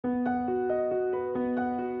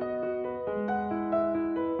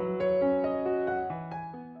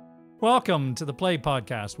Welcome to the Play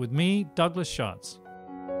Podcast with me, Douglas Schatz.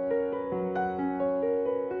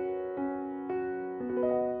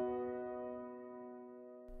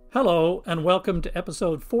 Hello, and welcome to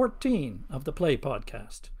episode 14 of the Play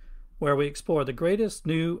Podcast, where we explore the greatest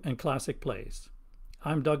new and classic plays.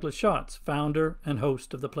 I'm Douglas Schatz, founder and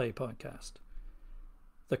host of the Play Podcast.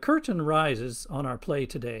 The curtain rises on our play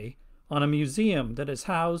today on a museum that is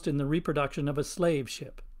housed in the reproduction of a slave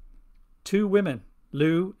ship. Two women,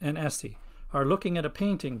 Lou and Essie, are looking at a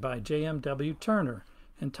painting by J.M.W. Turner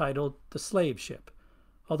entitled The Slave Ship,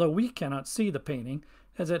 although we cannot see the painting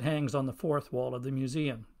as it hangs on the fourth wall of the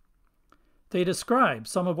museum. They describe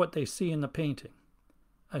some of what they see in the painting.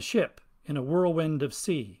 A ship in a whirlwind of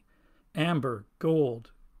sea, amber,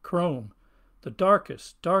 gold, chrome, the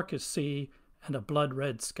darkest sea, and a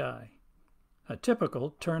blood-red sky. A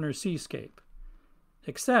typical Turner seascape.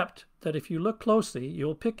 Except that if you look closely,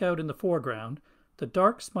 you'll pick out in the foreground the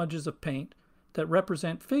dark smudges of paint that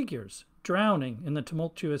represent figures drowning in the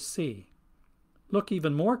tumultuous sea. Look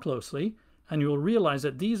even more closely, and you'll realize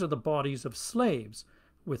that these are the bodies of slaves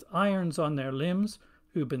with irons on their limbs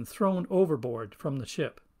who've been thrown overboard from the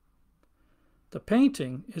ship. The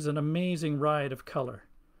painting is an amazing riot of color.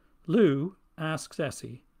 Lou asks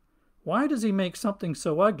Essie, "Why does he make something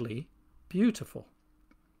so ugly beautiful?"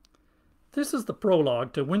 This is the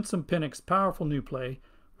prologue to Winsome Pinnock's powerful new play,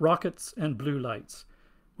 Rockets and Blue Lights,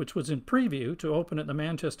 which was in preview to open at the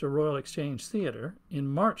Manchester Royal Exchange Theatre in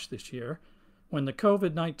March this year, when the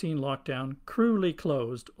COVID-19 lockdown cruelly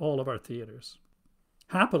closed all of our theatres.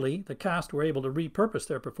 Happily, the cast were able to repurpose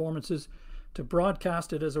their performances to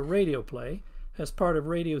broadcast it as a radio play as part of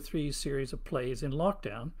Radio 3's series of plays in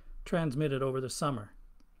lockdown, transmitted over the summer.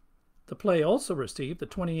 The play also received the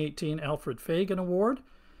 2018 Alfred Fagon Award,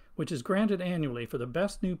 which is granted annually for the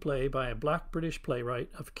best new play by a Black British playwright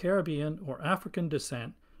of Caribbean or African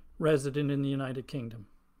descent resident in the United Kingdom.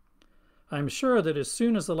 I'm sure that as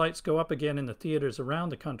soon as the lights go up again in the theatres around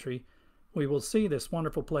the country, we will see this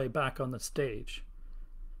wonderful play back on the stage.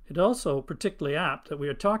 It's also particularly apt that we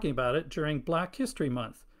are talking about it during Black History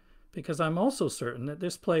Month, because I'm also certain that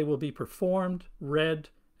this play will be performed, read,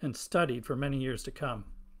 and studied for many years to come.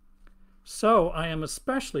 So I am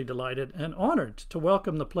especially delighted and honored to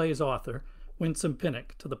welcome the play's author, Winsome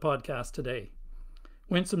Pinnock, to the podcast today.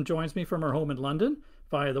 Winsome joins me from her home in London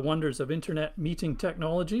via the wonders of internet meeting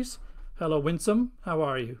technologies. Hello, Winsome. How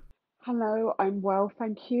are you? Hello, I'm well,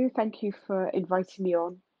 thank you. Thank you for inviting me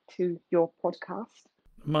on to your podcast.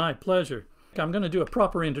 My pleasure. I'm going to do a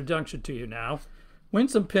proper introduction to you now.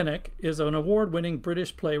 Winsome Pinnock is an award-winning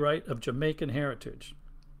British playwright of Jamaican heritage.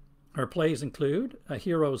 Her plays include A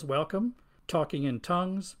Hero's Welcome, Talking in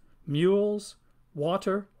Tongues, Mules,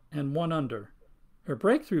 Water, and One Under. Her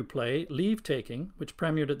breakthrough play, Leave Taking, which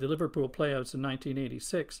premiered at the Liverpool Playhouse in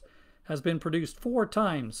 1986, has been produced 4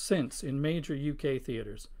 times since in major UK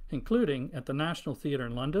theatres, including at the National Theatre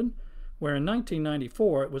in London, where in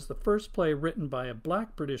 1994 it was the first play written by a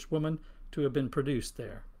Black British woman to have been produced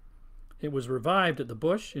there. It was revived at the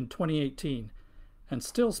Bush in 2018 and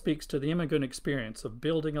still speaks to the immigrant experience of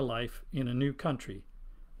building a life in a new country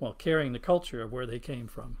while carrying the culture of where they came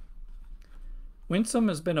from. Winsome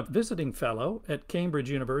has been a visiting fellow at Cambridge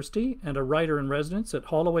University and a writer-in-residence at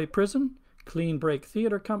Holloway Prison, Clean Break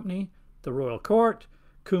Theatre Company, the Royal Court,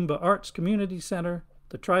 Coomba Arts Community Centre,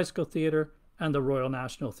 the Tricycle Theatre, and the Royal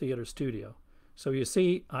National Theatre Studio. So you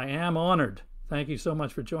see, I am honoured. Thank you so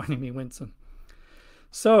much for joining me, Winsome.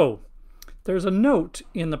 So, there's a note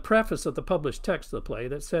in the preface of the published text of the play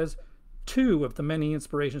that says 2 of the many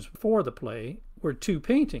inspirations for the play were 2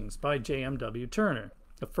 paintings by J.M.W. Turner.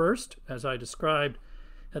 The first, as I described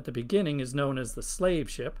at the beginning, is known as The Slave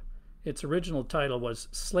Ship. Its original title was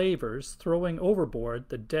Slavers Throwing Overboard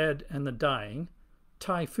the Dead and the Dying,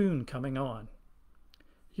 Typhoon Coming On.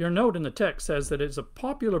 Your note in the text says that it is a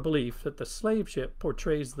popular belief that the slave ship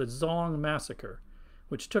portrays the Zong massacre,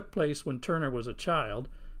 which took place when Turner was a child,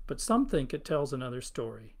 but some think it tells another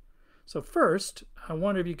story. So first, I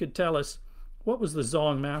wonder if you could tell us, what was the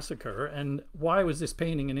Zong massacre and why was this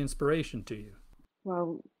painting an inspiration to you?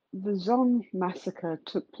 Well, the Zong massacre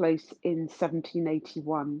took place in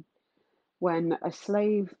 1781 when a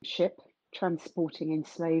slave ship transporting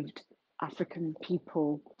enslaved African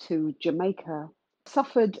people to Jamaica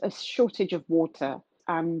suffered a shortage of water,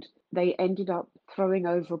 and they ended up throwing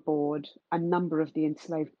overboard a number of the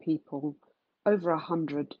enslaved people, over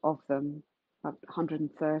 100 of them,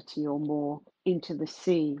 130 or more, into the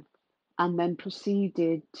sea, and then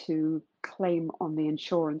proceeded to claim on the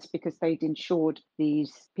insurance because they'd insured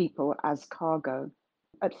these people as cargo.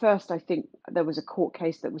 At first, I think there was a court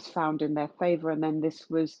case that was found in their favour, and then this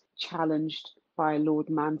was challenged by Lord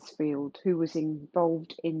Mansfield, who was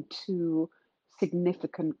involved in two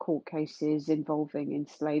significant court cases involving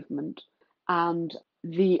enslavement. And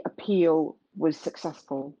the appeal was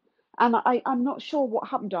successful. And I'm not sure what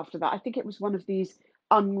happened after that. I think it was one of these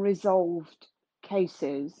unresolved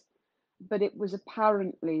cases, but it was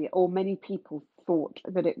apparently, or many people thought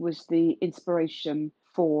that it was the inspiration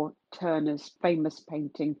for Turner's famous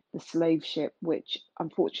painting, The Slave Ship, which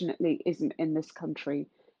unfortunately isn't in this country.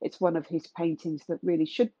 It's one of his paintings that really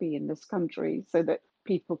should be in this country so that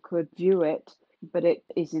people could view it, but it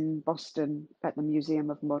is in Boston at the Museum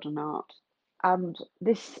of Modern Art. And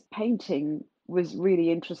this painting was really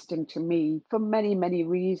interesting to me for many, many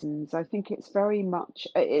reasons. I think it's very much,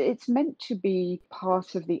 it's meant to be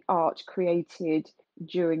part of the art created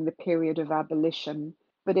during the period of abolition,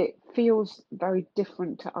 but it feels very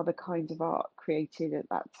different to other kinds of art created at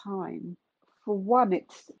that time. For one,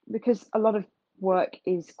 it's because a lot of work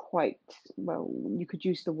is quite, well, you could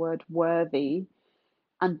use the word worthy,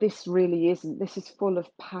 and this really isn't. This is full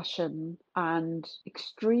of passion and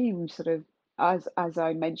extreme sort of, as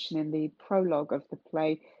I mentioned in the prologue of the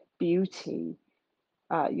play, beauty.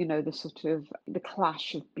 The sort of the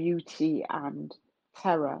clash of beauty and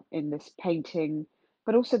terror in this painting,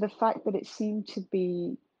 but also the fact that it seemed to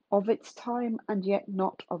be of its time and yet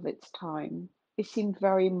not of its time. It seemed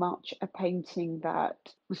very much a painting that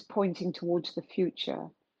was pointing towards the future.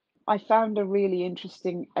 I found a really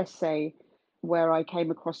interesting essay where I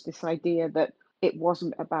came across this idea that it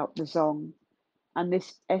wasn't about the Zong. And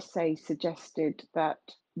this essay suggested that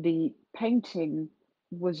the painting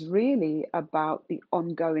was really about the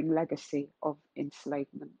ongoing legacy of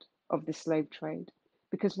enslavement, of the slave trade.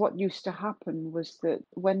 Because what used to happen was that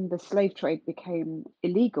when the slave trade became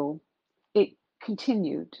illegal, it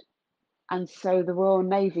continued. And so the Royal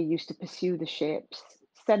Navy used to pursue the ships,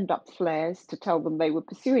 send up flares to tell them they were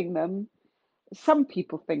pursuing them. Some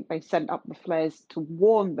people think they sent up the flares to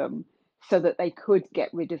warn them so that they could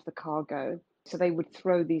get rid of the cargo. So they would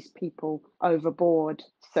throw these people overboard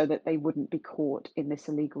so that they wouldn't be caught in this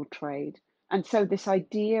illegal trade. And so this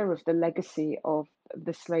idea of the legacy of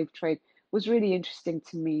the slave trade was really interesting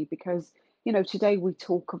to me because, today we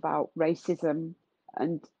talk about racism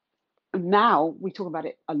and now we talk about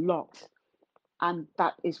it a lot. And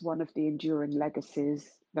that is one of the enduring legacies.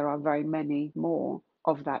 There are very many more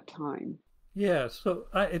of that time. Yeah, so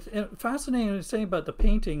it's fascinating what you're saying about the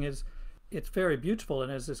painting is it's very beautiful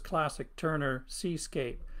and has this classic Turner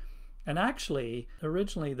seascape. And actually,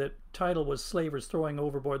 originally the title was "Slavers Throwing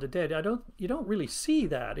Overboard the Dead." You don't really see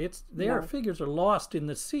that. Their figures are lost in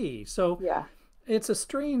the sea. So yeah, it's a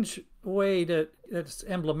strange way it's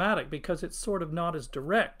emblematic because it's sort of not as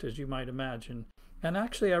direct as you might imagine. And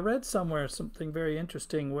actually, I read somewhere something very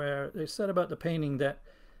interesting where they said about the painting that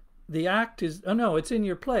the act is, oh no, it's in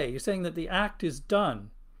your play. You're saying that the act is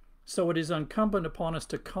done. So it is incumbent upon us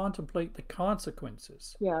to contemplate the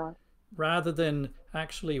consequences. Yeah. Rather than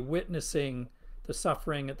actually witnessing the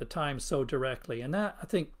suffering at the time so directly. And that, I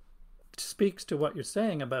think, speaks to what you're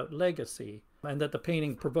saying about legacy and that the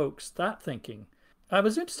painting provokes that thinking. I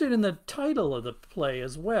was interested in the title of the play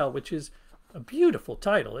as well, which is a beautiful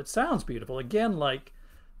title. It sounds beautiful, again, like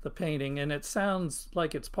the painting, and it sounds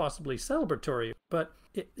like it's possibly celebratory, but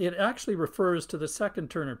it actually refers to the second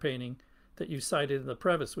Turner painting that you cited in the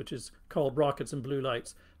preface, which is called Rockets and Blue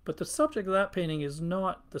Lights. But the subject of that painting is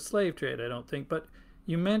not the slave trade, I don't think, but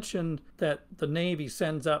you mentioned that the Navy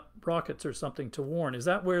sends up rockets or something to warn. Is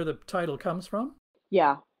that where the title comes from?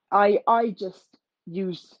 Yeah, I just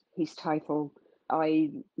used his title.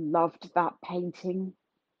 I loved that painting.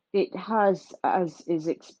 It has, as is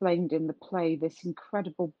explained in the play, this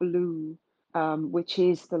incredible blue, which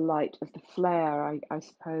is the light of the flare, I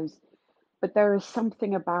suppose. But there is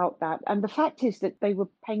something about that. And the fact is that they were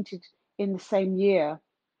painted in the same year.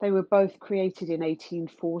 They were both created in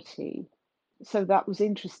 1840. So that was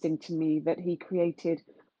interesting to me that he created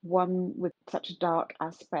one with such a dark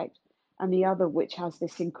aspect and the other which has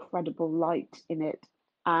this incredible light in it.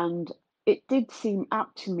 And it did seem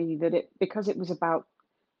apt to me that because it was about,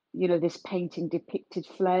 this painting depicted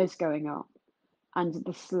flares going up and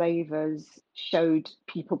the slavers showed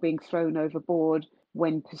people being thrown overboard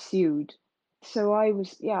when pursued. So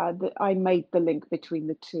I made the link between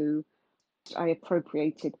the two. I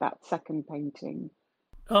appropriated that second painting.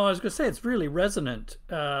 Oh, I was going to say it's really resonant,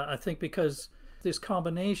 I think, because this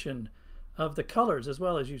combination of the colors, as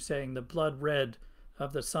well as you saying, the blood red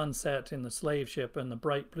of the sunset in the slave ship and the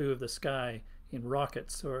bright blue of the sky in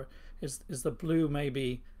Rockets, or is the blue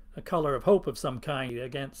maybe a color of hope of some kind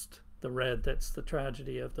against the red that's the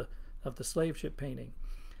tragedy of the slave ship painting?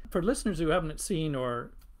 For listeners who haven't seen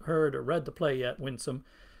or heard or read the play yet, Winsome,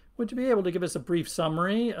 Would you be able to give us a brief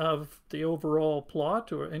summary of the overall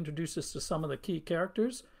plot or introduce us to some of the key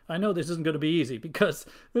characters? I know this isn't going to be easy because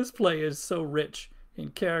this play is so rich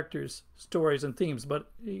in characters, stories, and themes,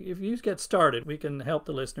 but if you get started, we can help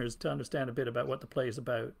the listeners to understand a bit about what the play is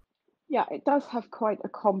about. Yeah, it does have quite a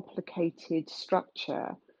complicated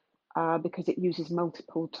structure because it uses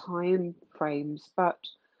multiple time frames. But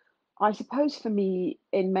I suppose for me,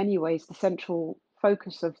 in many ways, the central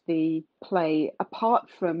focus of the play, apart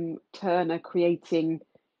from Turner creating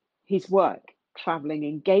his work, traveling,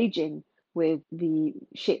 engaging with the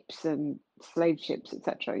ships and slave ships,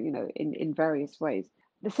 etc., in various ways.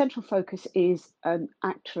 The central focus is an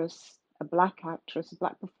actress, a black actress, a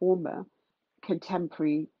black performer,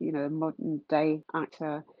 contemporary, modern day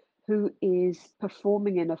actor who is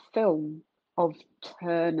performing in a film of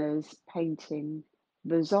Turner's painting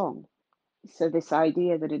The Zong. So this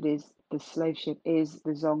idea that it is the slave ship is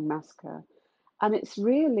the Zong massacre. And it's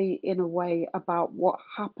really, in a way, about what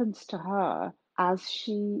happens to her as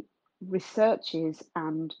she researches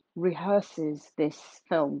and rehearses this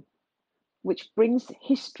film, which brings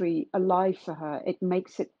history alive for her. It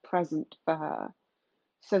makes it present for her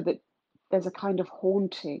so that there's a kind of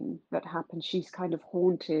haunting that happens. She's kind of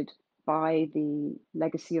haunted by the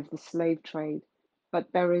legacy of the slave trade, but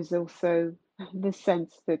there is also the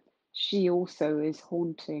sense that she also is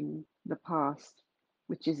haunting the past,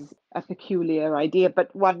 which is a peculiar idea,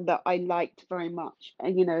 but one that I liked very much.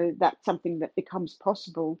 And, that's something that becomes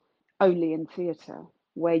possible only in theatre,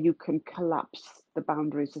 where you can collapse the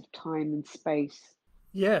boundaries of time and space.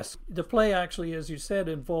 Yes, the play actually, as you said,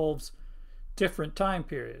 involves different time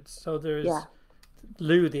periods. So Yeah, there's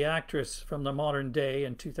Lou, the actress from the modern day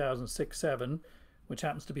in 2006-7, which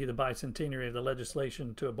happens to be the bicentenary of the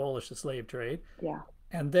legislation to abolish the slave trade. yeah.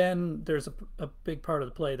 And then there's a big part of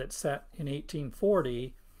the play that's set in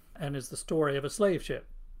 1840 and is the story of a slave ship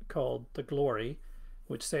called the Glory,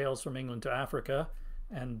 which sails from England to Africa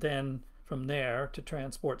and then from there to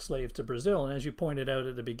transport slaves to Brazil. And as you pointed out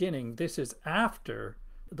at the beginning, this is after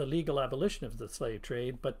the legal abolition of the slave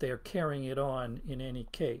trade, but they're carrying it on in any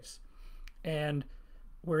case. And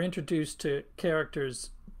we're introduced to characters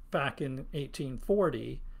back in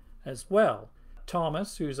 1840 as well.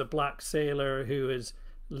 Thomas, who's a black sailor who is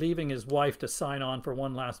leaving his wife to sign on for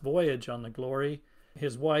one last voyage on the Glory.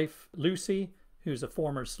 His wife, Lucy, who's a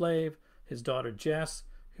former slave. His daughter, Jess,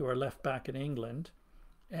 who are left back in England.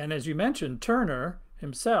 And as you mentioned, Turner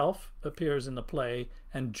himself appears in the play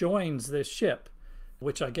and joins this ship,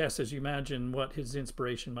 which I guess, as you imagine, what his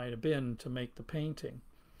inspiration might have been to make the painting.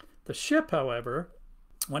 The ship, however,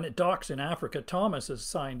 when it docks in Africa, Thomas is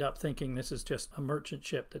signed up thinking this is just a merchant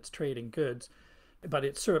ship that's trading goods, but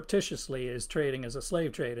it surreptitiously is trading as a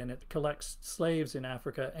slave trade, and it collects slaves in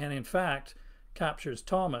Africa and, in fact, captures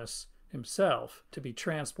Thomas himself to be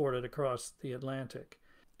transported across the Atlantic.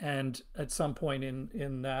 And at some point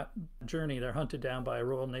in that journey, they're hunted down by a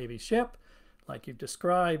Royal Navy ship, like you've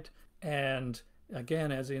described. And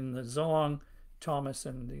again, as in the Zong, Thomas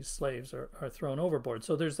and these slaves are thrown overboard.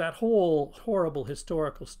 So there's that whole horrible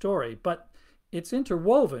historical story, but it's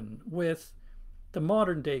interwoven with the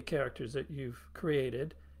modern day characters that you've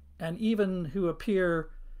created and even who appear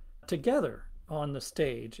together on the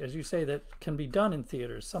stage, as you say, that can be done in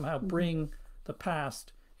theaters, somehow bring the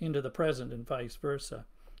past into the present and vice versa.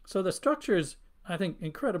 So the structure is, I think,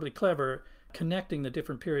 incredibly clever, connecting the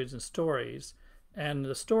different periods and stories. And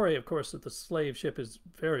the story, of course, of the slave ship is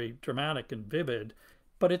very dramatic and vivid,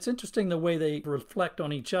 but it's interesting the way they reflect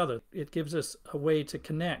on each other. It gives us a way to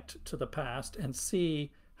connect to the past and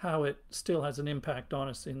see how it still has an impact on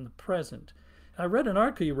us in the present. I read an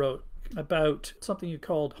article you wrote about something you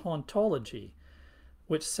called hauntology,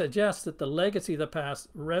 which suggests that the legacy of the past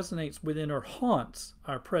resonates within or haunts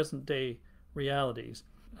our present day realities.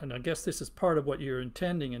 And I guess this is part of what you're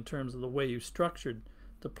intending in terms of the way you structured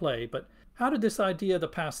the play. But how did this idea of the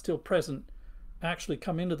past still present actually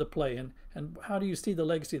come into the play? And how do you see the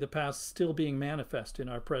legacy of the past still being manifest in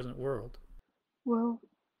our present world? Well,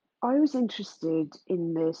 I was interested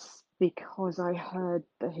in this because I heard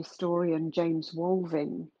the historian James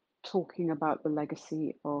Wolving talking about the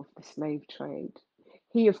legacy of the slave trade.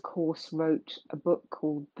 He, of course, wrote a book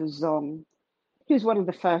called The Zong. He was one of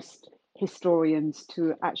the first historians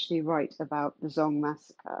to actually write about the Zong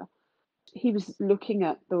massacre. He was looking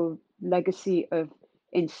at the legacy of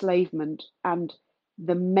enslavement and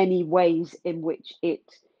the many ways in which it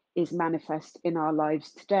is manifest in our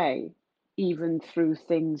lives today, even through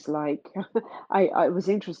things like, I was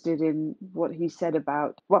interested in what he said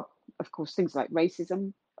about, well, of course, things like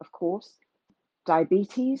racism, of course,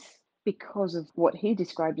 diabetes, because of what he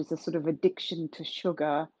described as a sort of addiction to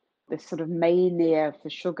sugar this sort of mania for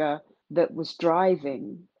sugar that was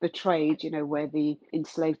driving the trade, where the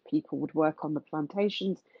enslaved people would work on the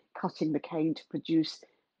plantations, cutting the cane to produce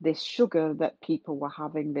this sugar, that people were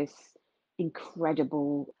having this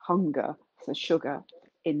incredible hunger for sugar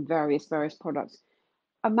in various products.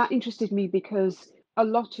 And that interested me because a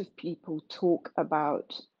lot of people talk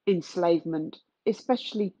about enslavement,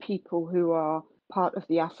 especially people who are part of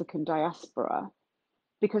the African diaspora,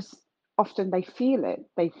 because often they feel it.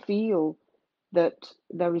 They feel that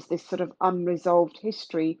there is this sort of unresolved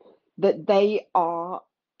history that they are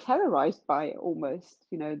terrorized by, almost,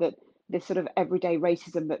 that this sort of everyday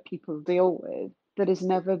racism that people deal with that has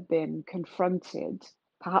never been confronted,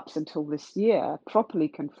 perhaps until this year, properly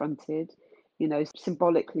confronted,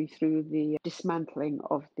 symbolically through the dismantling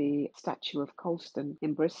of the statue of Colston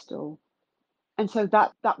in Bristol. And so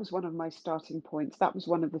that was one of my starting points. That was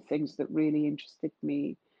one of the things that really interested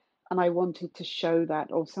me. And I wanted to show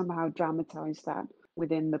that, or somehow dramatize that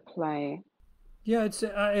within the play. Yeah,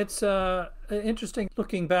 it's interesting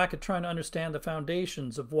looking back at trying to understand the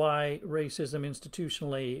foundations of why racism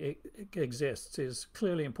institutionally exists is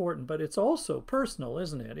clearly important, but it's also personal,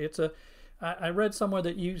 isn't it? I read somewhere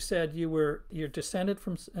that you said you're descended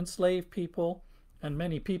from enslaved people, and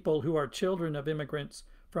many people who are children of immigrants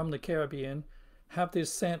from the Caribbean have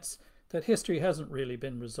this sense that history hasn't really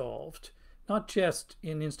been resolved, not just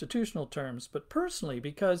in institutional terms, but personally,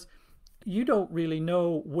 because you don't really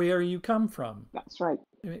know where you come from. That's right.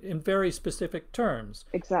 In very specific terms.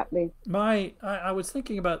 Exactly. I was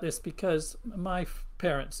thinking about this because my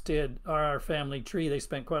parents did our family tree. They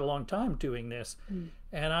spent quite a long time doing this.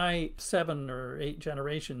 And 7 or 8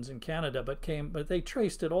 generations in Canada, but they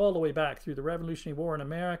traced it all the way back through the Revolutionary War in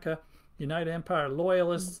America, United Empire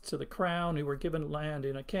loyalists to the Crown who were given land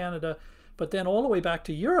in Canada, but then all the way back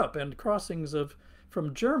to Europe and crossings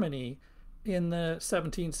from Germany in the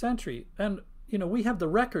 17th century. And, we have the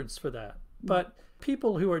records for that. But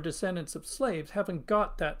people who are descendants of slaves haven't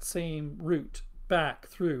got that same route back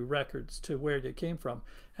through records to where they came from.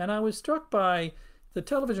 And I was struck by the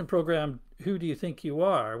television program Who Do You Think You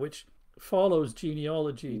Are, which follows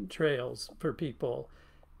genealogy trails for people.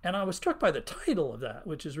 And I was struck by the title of that,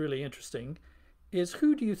 which is really interesting, is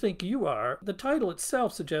Who Do You Think You Are? The title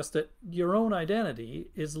itself suggests that your own identity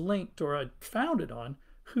is linked or founded on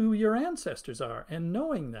who your ancestors are, and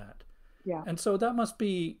knowing that. Yeah. And so that must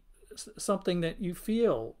be something that you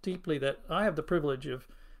feel deeply, that I have the privilege of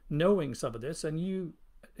knowing some of this, and you,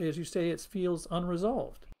 as you say, it feels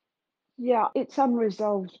unresolved. Yeah, it's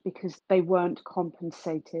unresolved because they weren't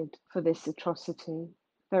compensated for this atrocity.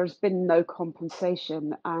 There has been no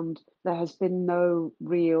compensation, and there has been no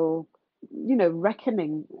real,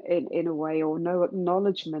 reckoning in a way, or no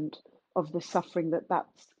acknowledgement of the suffering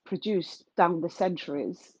that's produced down the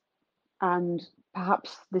centuries. And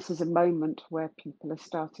perhaps this is a moment where people are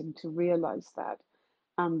starting to realize that,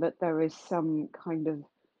 and that there is some kind of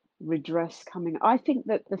redress coming. I think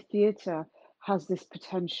that the theatre has this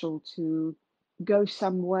potential to go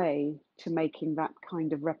some way to making that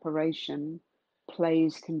kind of reparation.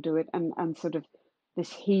 Plays can do it, and sort of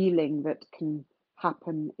this healing that can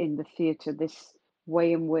happen in the theatre, this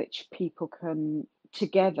way in which people can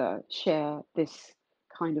together share this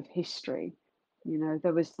kind of history.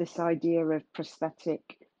 There was this idea of prosthetic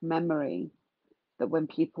memory, that when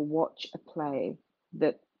people watch a play,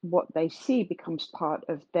 that what they see becomes part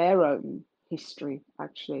of their own history.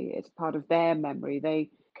 Actually, it's part of their memory. They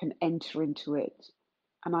can enter into it.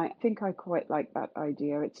 And I think I quite like that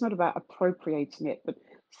idea. It's not about appropriating it, but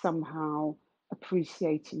somehow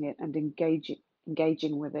appreciating it and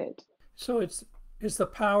engaging with it. So it's the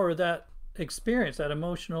power of that experience, that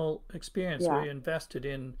emotional experience where you're invested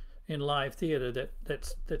in live theater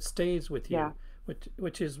that stays with you,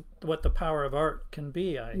 which is what the power of art can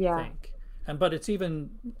be, I think. But it's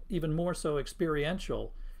even more so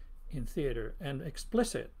experiential in theater, and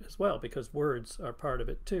explicit as well, because words are part of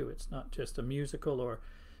it too. It's not just a musical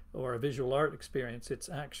or a visual art experience. It's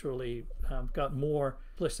actually got more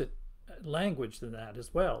explicit language than that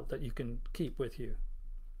as well, that you can keep with you.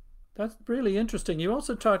 That's really interesting. You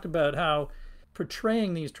also talked about how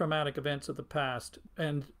portraying these traumatic events of the past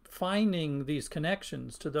and finding these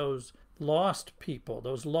connections to those lost people,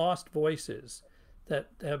 those lost voices that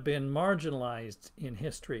have been marginalized in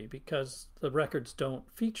history because the records don't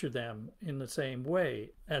feature them in the same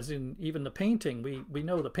way as in even the painting. We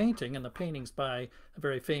know the painting, and the painting's by a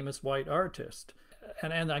very famous white artist.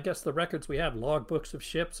 And I guess the records we have, logbooks of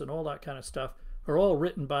ships and all that kind of stuff, are all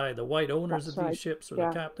written by the white owners of these ships, or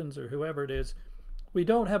the captains, or whoever it is. We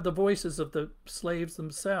don't have the voices of the slaves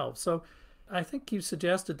themselves. So I think you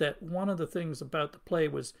suggested that one of the things about the play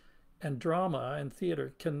was and drama and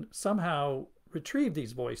theater can somehow retrieve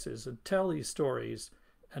these voices and tell these stories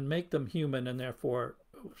and make them human and therefore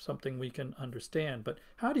something we can understand. But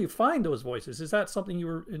how do you find those voices? Is that something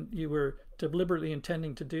you were deliberately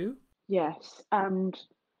intending to do? Yes, and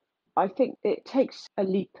I think it takes a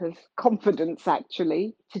leap of confidence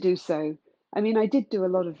actually to do so. I mean, I did do a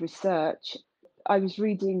lot of research. I was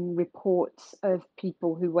reading reports of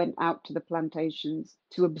people who went out to the plantations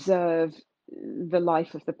to observe the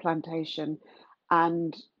life of the plantation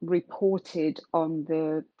and reported on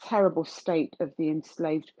the terrible state of the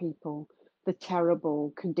enslaved people, the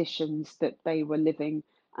terrible conditions that they were living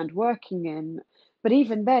and working in. But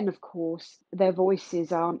even then, of course, their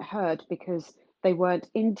voices aren't heard because they weren't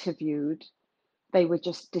interviewed, they were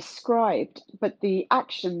just described. But the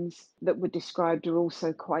actions that were described are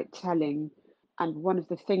also quite telling. And one of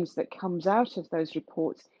the things that comes out of those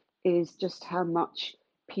reports is just how much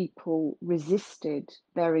people resisted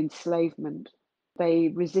their enslavement. They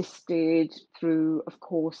resisted through, of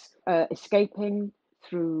course, escaping,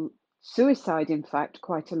 through suicide, in fact,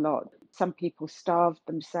 quite a lot. Some people starved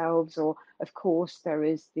themselves, or, of course, there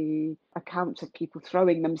is the account of people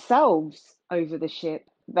throwing themselves over the ship.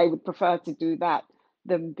 They would prefer to do that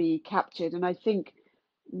than be captured. And I think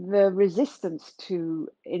the resistance to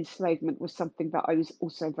enslavement was something that I was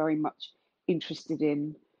also very much interested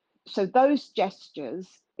in. So those gestures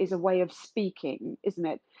is a way of speaking, isn't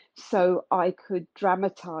it? So I could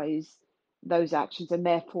dramatize those actions and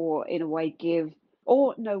therefore, in a way, give.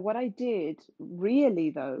 Or no, what I did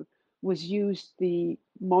really, though, was use the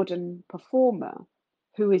modern performer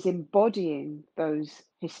who is embodying those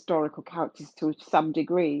historical characters to some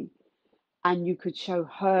degree. And you could show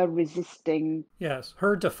her resisting, Yes,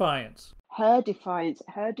 her defiance. her defiance,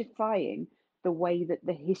 her defying the way that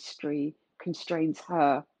the history constrains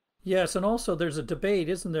her. Yes, and also there's a debate,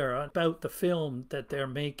 isn't there, about the film that they're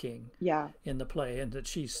making Yeah, in the play and that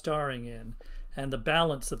she's starring in, and the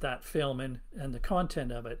balance of that film and the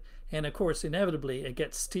content of it. And of course, inevitably, it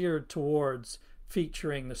gets steered towards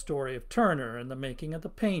featuring the story of Turner and the making of the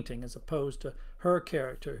painting as opposed to her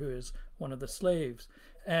character, who is one of the slaves.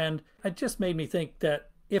 And it just made me think that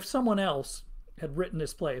if someone else had written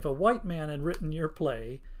this play, if a white man had written your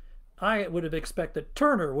play, I would have expected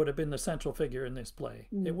Turner would have been the central figure in this play.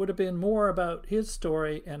 It would have been more about his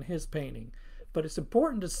story and his painting. But it's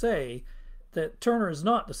important to say that Turner is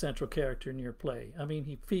not the central character in your play. I mean,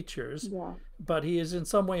 he features, yeah, but he is in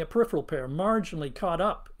some way a peripheral player, marginally caught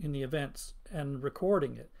up in the events and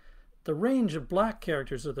recording it. The range of black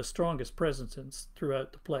characters are the strongest presences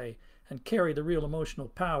throughout the play and carry the real emotional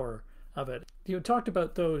power of it. You talked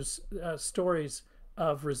about those stories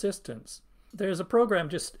of resistance. There's a program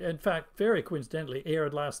just, in fact, very coincidentally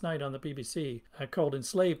aired last night on the BBC called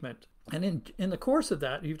Enslavement. And in the course of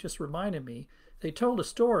that, you've just reminded me, they told a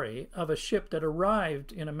story of a ship that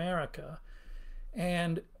arrived in America.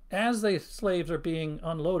 And as the slaves are being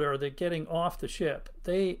unloaded or they're getting off the ship,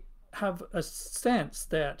 they have a sense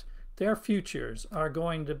that their futures are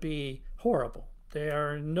going to be horrible. They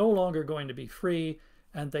are no longer going to be free,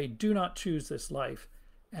 and they do not choose this life.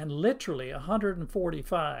 And literally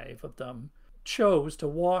 145 of them chose to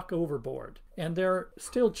walk overboard, and they're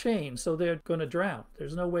still chained, so they're going to drown.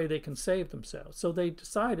 There's no way they can save themselves. So they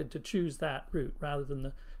decided to choose that route rather than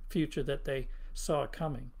the future that they saw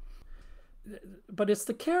coming. But it's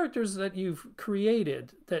the characters that you've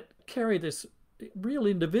created that carry this real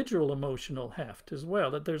individual emotional heft as well,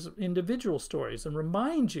 that there's individual stories and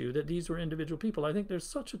remind you that these were individual people. I think there's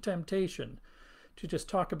such a temptation to just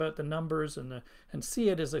talk about the numbers and see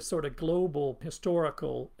it as a sort of global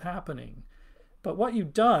historical happening. But what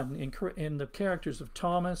you've done in the characters of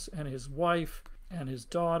Thomas and his wife and his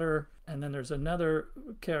daughter, and then there's another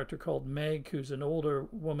character called Meg, who's an older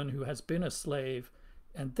woman who has been a slave,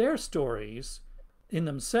 and their stories in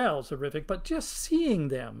themselves horrific, but just seeing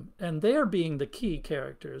them and they're being the key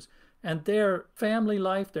characters and their family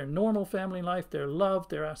life, their normal family life, their love,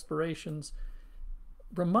 their aspirations,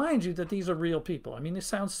 remind you that these are real people. I mean, this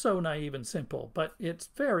sounds so naive and simple, but it's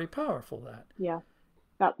very powerful, that. yeah.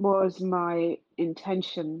 That was my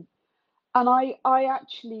intention. And I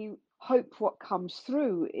actually hope what comes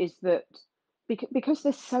through is that because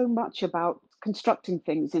there's so much about constructing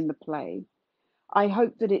things in the play, I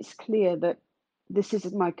hope that it's clear that this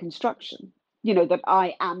isn't my construction, that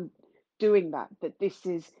I am doing that, that this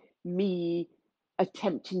is me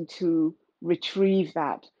attempting to retrieve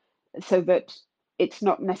that, so that it's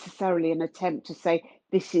not necessarily an attempt to say,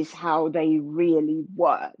 this is how they really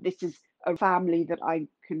were. This is a family that I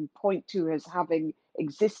can point to as having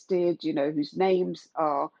existed, whose names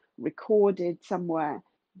are recorded somewhere,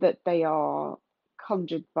 that they are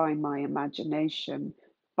conjured by my imagination.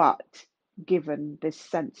 but given this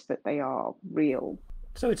sense that they are real.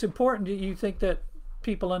 So it's important, you think, that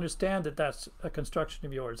people understand that that's a construction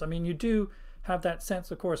of yours. I mean, you do have that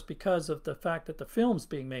sense, of course, because of the fact that the film's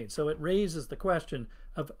being made. So it raises the question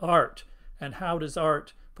of art and how does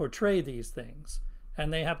art portray these things.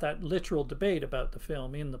 And they have that literal debate about the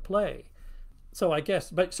film in the play. So I guess,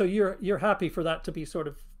 but so you're happy for that to be sort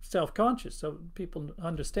of self-conscious, so people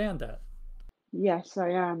understand that. Yes, I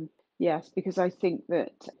am. Yes, because I think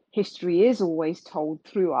that history is always told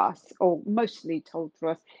through us, or mostly told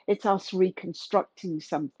through us. It's us reconstructing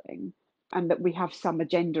something, and that we have some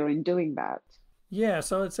agenda in doing that. Yeah,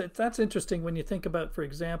 so that's interesting when you think about, for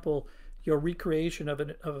example, your recreation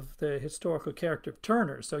of the historical character of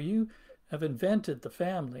Turner. So you have invented the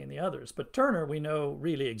family and the others, but Turner we know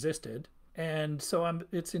really existed, and so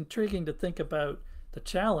it's intriguing to think about the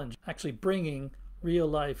challenge actually bringing real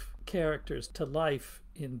life characters to life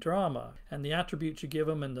in drama and the attributes you give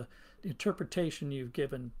them and the interpretation you've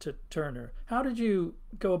given to Turner. How did you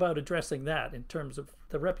go about addressing that in terms of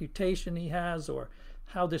the reputation he has, or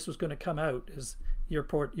how this was going to come out as your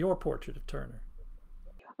portrait of Turner?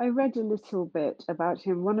 I read a little bit about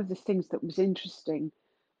him. One of the things that was interesting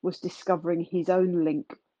was discovering his own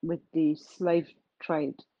link with the slave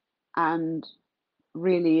trade. And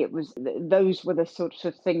really, it was those were the sorts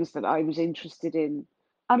of things that I was interested in.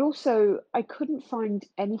 And also, I couldn't find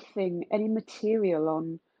any material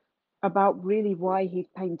on about really why he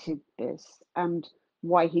painted this and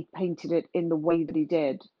why he painted it in the way that he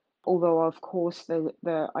did. Although, of course,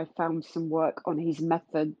 I found some work on his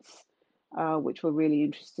methods, which were really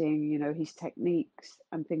interesting, his techniques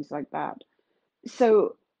and things like that.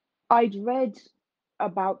 So I'd read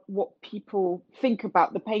about what people think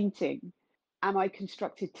about the painting, and I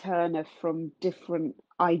constructed Turner from different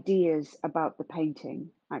ideas about the painting,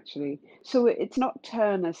 actually. So it's not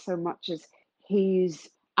Turner so much as his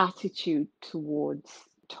attitude towards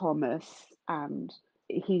Thomas and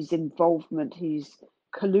his involvement, his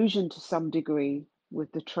collusion to some degree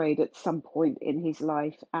with the trade at some point in his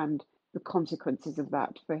life, and the consequences of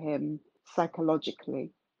that for him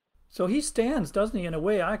psychologically. So he stands, doesn't he, in a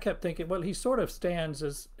way? I kept thinking, well, he sort of stands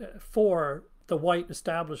as for the white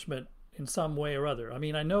establishment in some way or other. I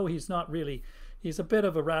mean, I know he's not really, he's a bit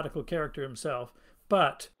of a radical character himself,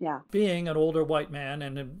 but Yeah. being an older white man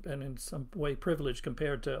and in some way privileged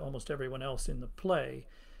compared to almost everyone else in the play,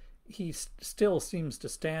 he still seems to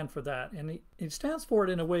stand for that. And he stands for it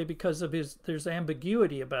in a way because of there's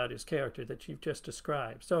ambiguity about his character that you've just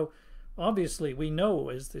described. So obviously we know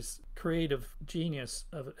as this creative genius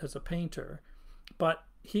as a painter, but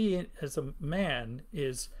he as a man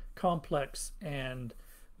is complex and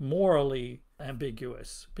morally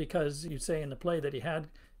ambiguous, because you say in the play that he had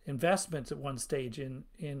investments at one stage in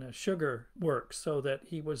a sugar works, so that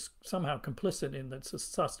he was somehow complicit in the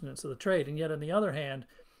sustenance of the trade. And yet on the other hand,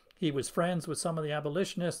 he was friends with some of the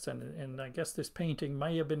abolitionists, and I guess this painting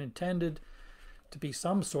may have been intended to be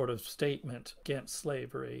some sort of statement against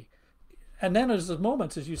slavery. And then there's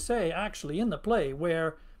moments, as you say, actually in the play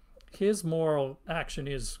where his moral action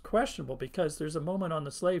is questionable, because there's a moment on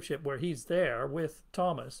the slave ship where he's there with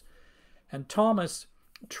Thomas, and Thomas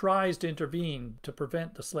tries to intervene to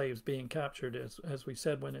prevent the slaves being captured, as we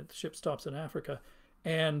said, when the ship stops in Africa.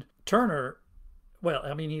 And Turner, well,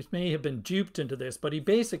 I mean, he may have been duped into this, but he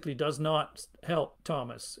basically does not help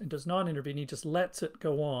Thomas and does not intervene. He just lets it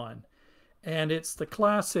go on. And it's the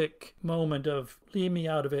classic moment of leave me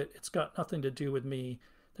out of it. It's got nothing to do with me.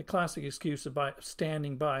 The classic excuse of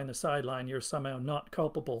standing by on the sideline, you're somehow not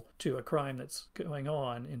culpable to a crime that's going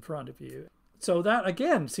on in front of you. So that,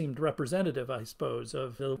 again, seemed representative, I suppose,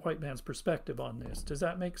 of the white man's perspective on this. Does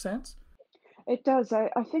that make sense? It does. I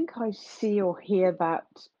think I see or hear that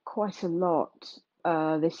quite a lot.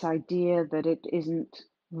 This idea that it isn't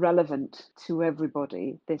relevant to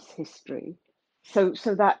everybody, this history. So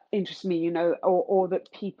that interests me, or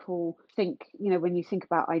that people think, when you think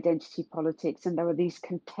about identity politics and there are these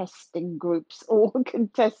contesting groups all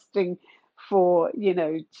contesting for,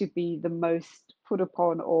 to be the most put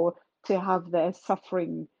upon, or to have their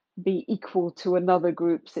suffering be equal to another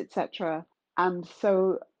group's, etc. And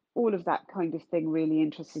so all of that kind of thing really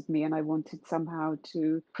interested me, and I wanted somehow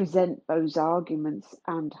to present those arguments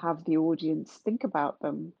and have the audience think about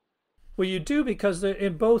them. Well, you do, because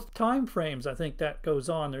in both time frames, I think that goes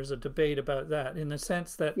on. There's a debate about that, in the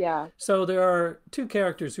sense that, Yeah. so there are two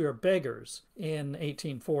characters who are beggars in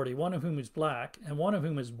 1840, one of whom is black and one of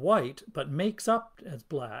whom is white, but makes up as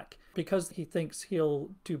black because he thinks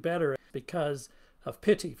he'll do better because of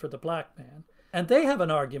pity for the black man. And they have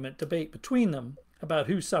an argument, debate between them about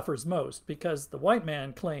who suffers most, because the white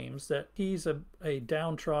man claims that he's a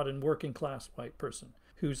downtrodden working class white person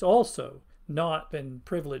who's also not been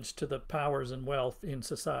privileged to the powers and wealth in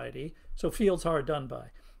society, so feels hard done by.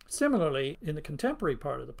 Similarly, in the contemporary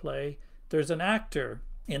part of the play, there's an actor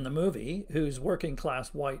in the movie who's working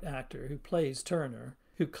class white actor who plays Turner,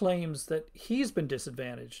 who claims that he's been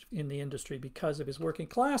disadvantaged in the industry because of his working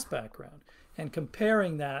class background, and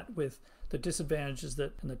comparing that with the disadvantages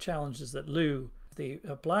that and the challenges that Lou, the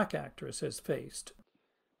black actress, has faced.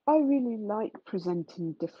 I really like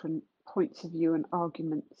presenting different points of view and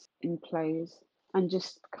arguments in plays and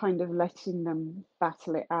just kind of letting them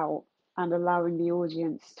battle it out and allowing the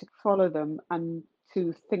audience to follow them and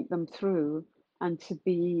to think them through and to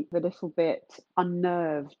be a little bit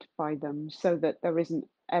unnerved by them so that there isn't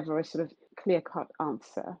ever a sort of clear-cut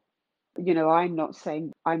answer. I'm not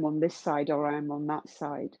saying I'm on this side or I'm on that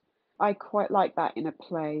side. I quite like that in a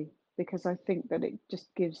play because I think that it just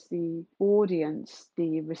gives the audience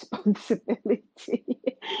the responsibility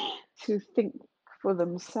to think for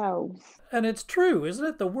themselves. And it's true, isn't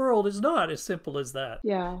it? The world is not as simple as that.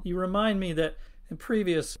 Yeah. You remind me that in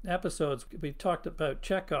previous episodes, we've talked about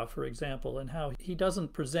Chekhov, for example, and how he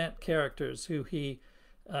doesn't present characters who he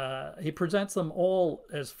presents them all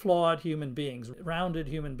as flawed human beings, rounded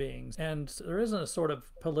human beings. And there isn't a sort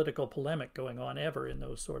of political polemic going on ever in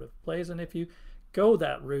those sort of plays. And if you go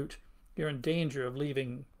that route, you're in danger of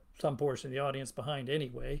leaving some portion of the audience behind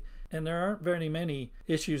anyway. And there aren't very many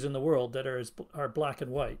issues in the world that are black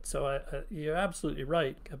and white. So you're absolutely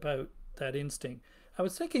right about that instinct. I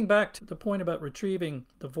was thinking back to the point about retrieving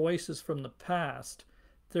the voices from the past.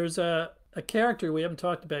 There's a character we haven't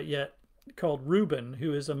talked about yet called Reuben,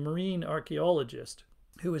 who is a marine archaeologist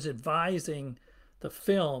who is advising the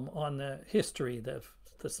film on the history of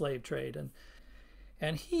the slave trade.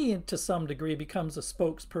 And he, to some degree, becomes a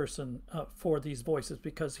spokesperson for these voices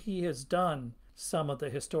because he has done some of the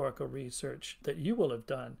historical research that you will have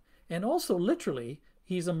done. And also, literally,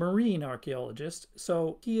 he's a marine archaeologist,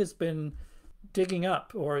 so he has been digging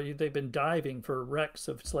up, or they've been diving for wrecks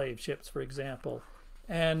of slave ships, for example.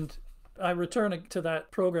 And I return to that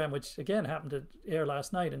program, which again happened to air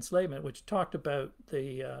last night, Enslavement, which talked about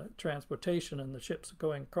the transportation and the ships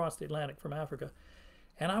going across the Atlantic from Africa.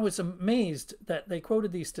 And I was amazed that they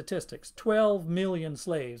quoted these statistics. 12 million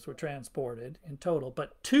slaves were transported in total,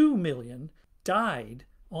 but 2 million died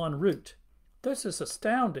en route. This is an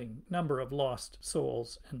astounding number of lost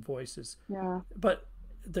souls and voices. Yeah. But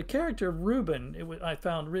the character of Reuben, I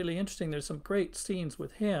found really interesting. There's some great scenes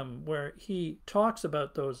with him where he talks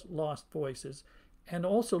about those lost voices and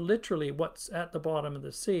also literally what's at the bottom of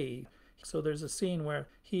the sea. So there's a scene where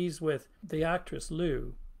he's with the actress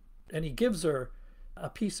Lou, and he gives her a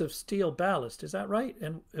piece of steel ballast. Is that right?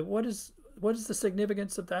 And what is the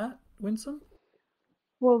significance of that, Winsome?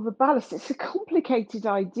 Well, the ballast, it's a complicated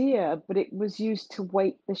idea, but it was used to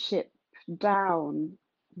weight the ship down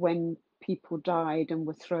when people died and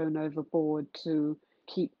were thrown overboard to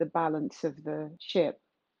keep the balance of the ship.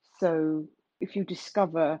 So if you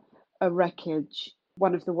discover a wreckage,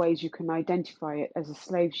 one of the ways you can identify it as a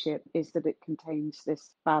slave ship is that it contains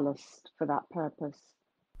this ballast for that purpose.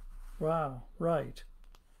 Wow, right.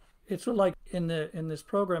 It's like in this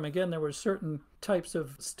program, again, there were certain types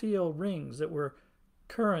of steel rings that were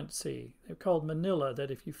currency. They're called manila,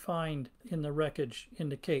 that if you find in the wreckage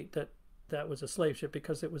indicate that that was a slave ship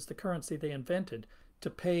because it was the currency they invented to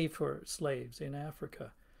pay for slaves in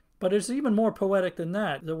Africa. But it's even more poetic than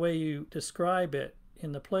that. The way you describe it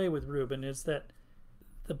in the play with Reuben is that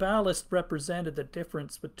the ballast represented the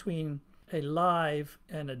difference between a live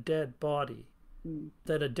and a dead body.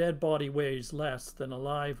 That a dead body weighs less than a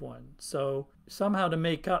live one. So somehow to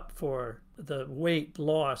make up for the weight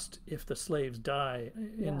lost if the slaves die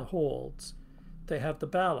in the holds, they have the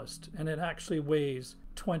ballast, and it actually weighs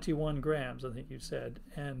 21 grams, I think you said.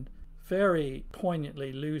 And very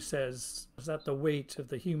poignantly, Lou says, is that the weight of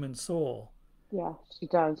the human soul? Yeah, she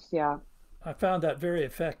does, yeah. I found that very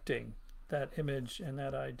affecting, that image and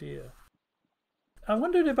that idea. I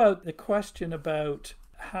wondered about the question about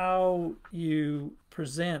how you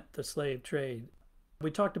present the slave trade.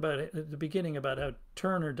 We talked about it at the beginning about how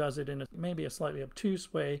Turner does it in maybe a slightly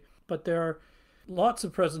obtuse way, but there are lots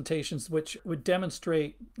of presentations which would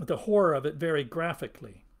demonstrate the horror of it very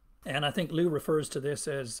graphically. And I think Lou refers to this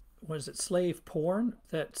as, was it slave porn?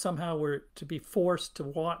 That somehow we're to be forced to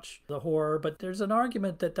watch the horror. But there's an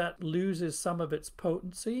argument that loses some of its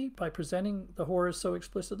potency by presenting the horror so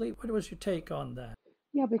explicitly. What was your take on that?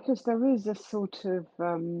 Yeah, because there is a sort of,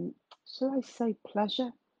 shall I say, pleasure?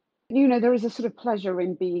 There is a sort of pleasure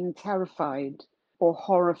in being terrified or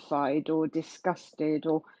horrified or disgusted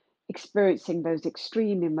or experiencing those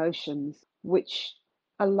extreme emotions, which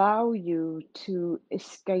allow you to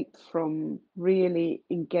escape from really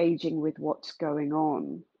engaging with what's going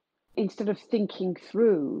on. Instead of thinking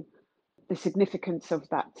through the significance of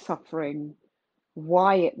that suffering,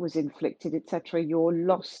 why it was inflicted, etc., you're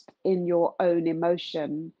lost in your own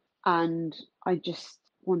emotion. And I just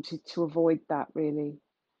wanted to avoid that, really.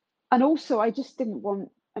 And also, I just didn't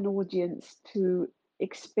want an audience to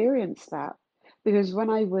experience that, because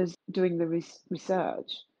when I was doing the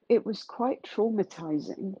research, it was quite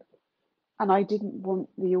traumatizing. And I didn't want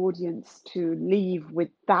the audience to leave with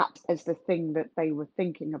that as the thing that they were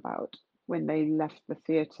thinking about when they left the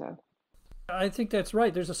theatre. I think that's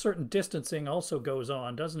right. There's a certain distancing also goes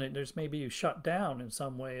on, doesn't it? There's maybe you shut down in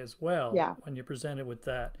some way as well Yeah, when you're presented with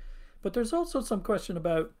that. But there's also some question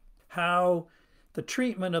about how the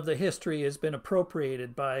treatment of the history has been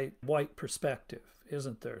appropriated by white perspective,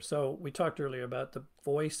 isn't there? So we talked earlier about the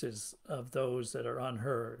voices of those that are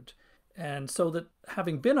unheard. And so that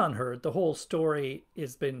having been unheard, the whole story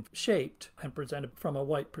has been shaped and presented from a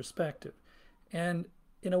white perspective. And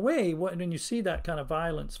in a way, when you see that kind of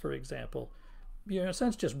violence, for example, you're in a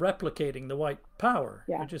sense just replicating the white power.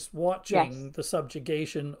 yeah, You're just yes, watching the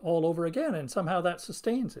subjugation all over again, and somehow that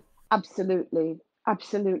sustains it. absolutely.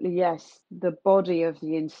 Absolutely, yes. The body of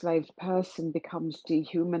the enslaved person becomes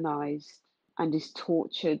dehumanized and is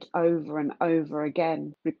tortured over and over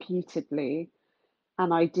again, repeatedly.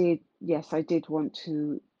 And yes, I did want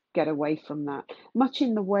to get away from that. Much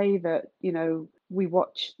in the way that, we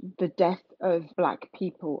watch the death of Black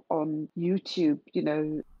people on YouTube,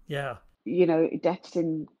 Yeah. deaths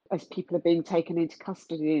in as people are being taken into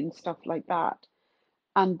custody and stuff like that.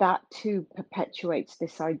 And that too perpetuates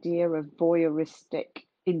this idea of voyeuristic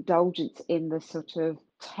indulgence in the sort of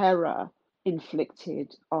terror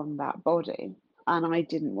inflicted on that body. And I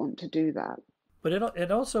didn't want to do that. But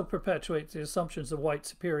it also perpetuates the assumptions of white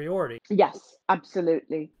superiority Yes,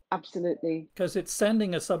 absolutely. Absolutely. because it's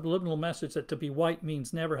sending a subliminal message that to be white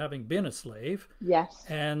means never having been a slave, Yes.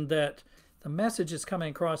 and that the message is coming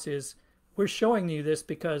across is we're showing you this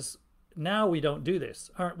because now we don't do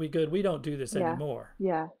this. Aren't we good? We don't do this Yeah. anymore.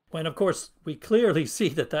 Yeah. When, of course, we clearly see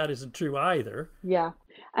that that isn't true either. Yeah.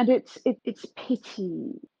 And it's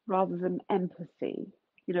pity rather than empathy,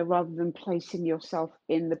 rather than placing yourself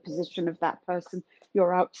in the position of that person.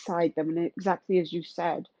 You're outside them. And exactly as you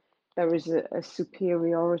said, there is a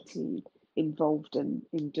superiority involved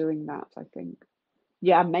in doing that, I think.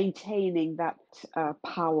 Yeah, maintaining that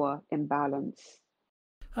power imbalance.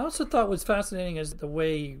 I also thought was fascinating is the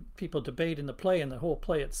way people debate in the play, and the whole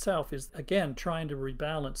play itself is, again, trying to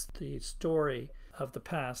rebalance the story of the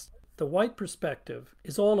past. The white perspective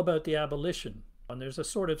is all about the abolition, and there's a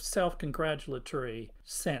sort of self-congratulatory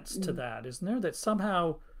sense to that, isn't there? That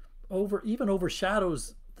somehow even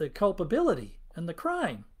overshadows the culpability and the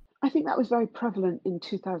crime. I think that was very prevalent in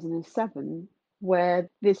 2007, where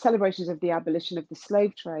the celebrations of the abolition of the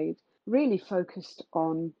slave trade really focused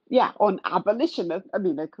on, yeah, on abolition of, I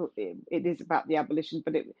mean, it is about the abolition,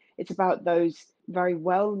 but it's about those very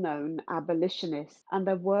well-known abolitionists. And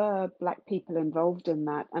there were Black people involved in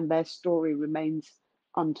that, and their story remains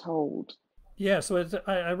untold. Yeah, so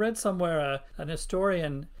I read somewhere an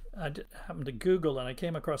historian, happened to Google, and I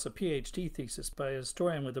came across a PhD thesis by a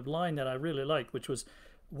historian with a line that I really liked, which was,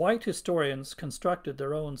 white historians constructed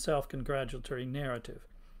their own self-congratulatory narrative.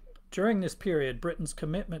 During this period, Britain's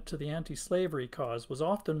commitment to the anti-slavery cause was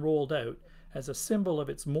often rolled out as a symbol of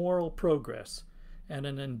its moral progress and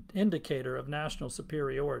an indicator of national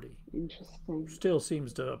superiority. Interesting. Still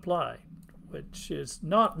seems to apply, which is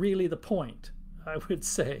not really the point, I would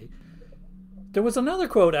say. There was another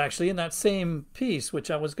quote actually in that same piece, which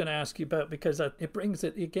I was going to ask you about because it brings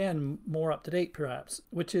it again more up to date perhaps,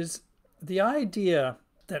 which is the idea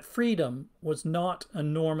that freedom was not a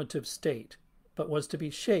normative state, but was to be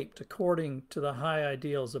shaped according to the high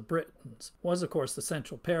ideals of Britons, was of course the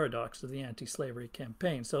central paradox of the anti-slavery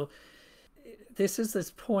campaign. So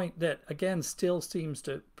this point that again still seems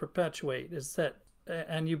to perpetuate is that,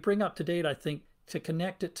 and you bring up to date, I think, to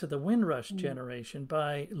connect it to the Windrush generation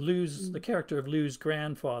by the character of Lou's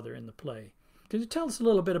grandfather in the play. Could you tell us a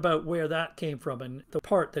little bit about where that came from and the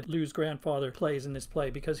part that Lou's grandfather plays in this play?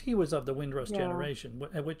 Because he was of the Windrush generation,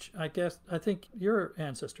 which I think your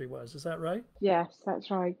ancestry was. Is that right? Yes, that's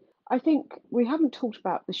right. I think we haven't talked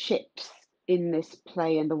about the ships in this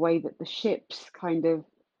play and the way that the ships kind of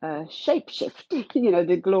shapeshift.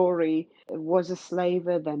 The Glory was a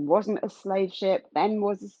slaver, then wasn't a slave ship, then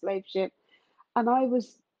was a slave ship. And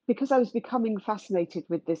because I was becoming fascinated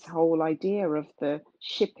with this whole idea of the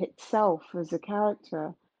ship itself as a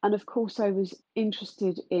character. And of course, I was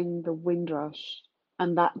interested in the Windrush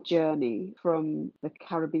and that journey from the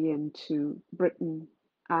Caribbean to Britain.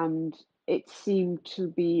 and it seemed to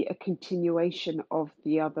be a continuation of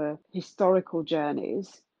the other historical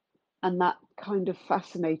journeys. And that kind of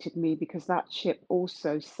fascinated me because that ship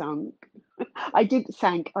also sunk. I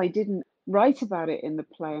didn't write about it in the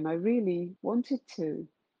play, and I really wanted to.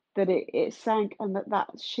 That it sank, and that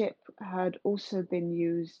ship had also been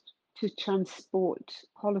used to transport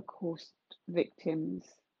Holocaust victims.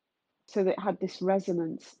 So that it had this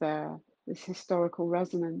resonance there, this historical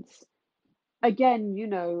resonance. Again,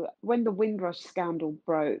 when the Windrush scandal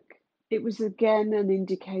broke, it was again an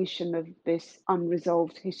indication of this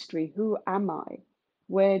unresolved history. Who am I?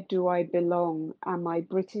 Where do I belong? Am I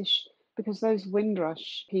British? Because those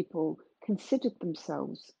Windrush people considered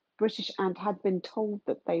themselves British and had been told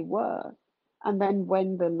that they were. And then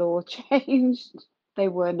when the law changed, they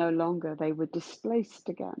were no longer, they were displaced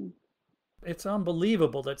again. It's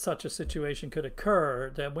unbelievable that such a situation could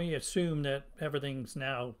occur, that we assume that everything's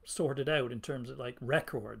now sorted out in terms of like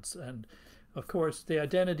records. And of course, the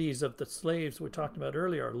identities of the slaves we talked about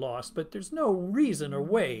earlier are lost, but there's no reason or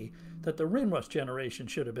way that the Windrush generation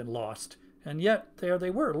should have been lost. And yet, there they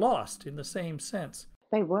were, lost in the same sense.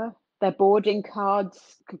 They were. Their boarding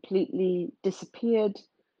cards completely disappeared,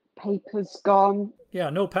 papers gone. Yeah,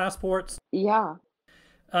 no passports. Yeah,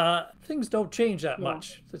 Things don't change that yeah,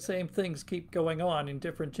 much. The same things keep going on in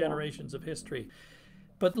different yeah. generations of history.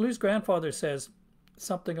 But Lou's grandfather says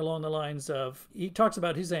something along the lines of, he talks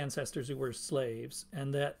about his ancestors who were slaves,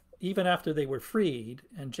 and that even after they were freed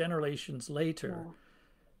and generations later, Yeah.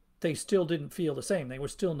 they still didn't feel the same. They were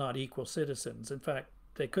still not equal citizens. In fact,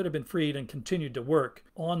 they could have been freed and continued to work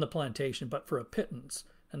on the plantation, but for a pittance,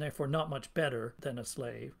 and therefore not much better than a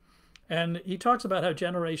slave. And he talks about how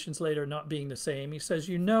generations later not being the same. He says,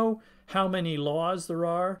 you know how many laws there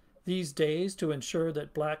are these days to ensure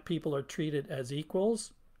that black people are treated as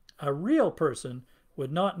equals? A real person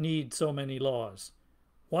would not need so many laws.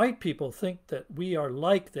 White people think that we are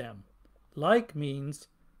like them. Like means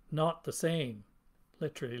not the same.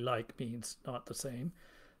 Literally, like means not the same.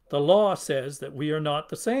 The law says that we are not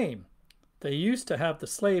the same. They used to have the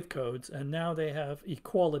slave codes, and now they have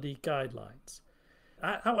equality guidelines.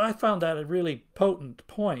 I found that a really potent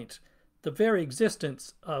point. The very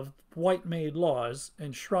existence of white-made laws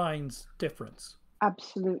enshrines difference.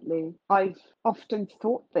 Absolutely. I've often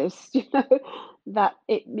thought this, that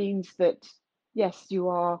it means that, yes, you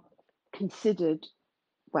are considered,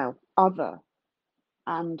 well, other,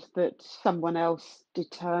 and that someone else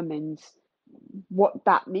determines what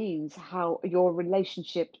that means, how your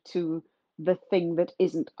relationship to the thing that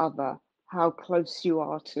isn't other, how close you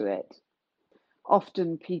are to it.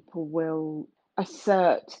 Often people will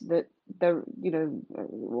assert that they're,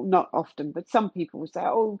 well, not often, but some people will say,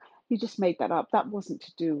 oh, you just made that up. That wasn't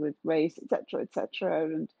to do with race, etc., etc.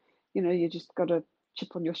 And, you just got a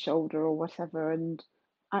chip on your shoulder or whatever. And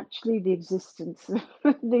actually, the existence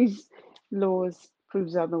of these laws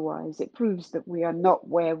proves otherwise. It proves that we are not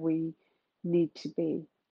where we need to be.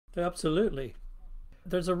 Absolutely.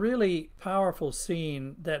 There's a really powerful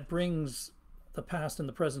scene that brings the past and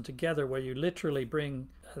the present together, where you literally bring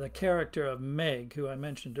the character of Meg, who I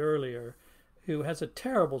mentioned earlier, who has a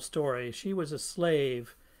terrible story. She was a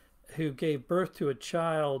slave who gave birth to a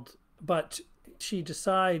child, but she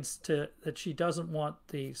decides that she doesn't want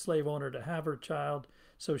the slave owner to have her child,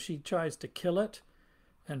 so she tries to kill it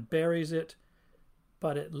and buries it,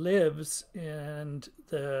 but it lives, and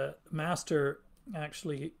the master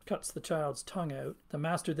actually cuts the child's tongue out. The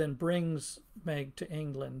master then brings Meg to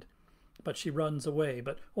England, but she runs away.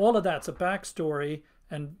 But all of that's a backstory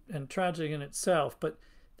and tragic in itself. But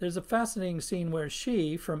there's a fascinating scene where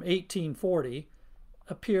she, from 1840,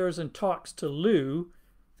 appears and talks to Lou,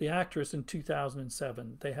 the actress, in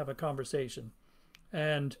 2007. They have a conversation.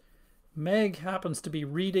 And Meg happens to be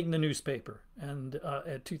reading the newspaper. And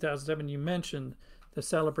at 2007, you mentioned the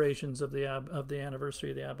celebrations of the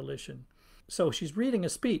anniversary of the abolition. So she's reading a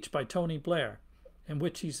speech by Tony Blair, in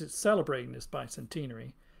which he's celebrating this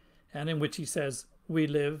bicentenary, and in which he says, we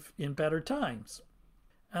live in better times.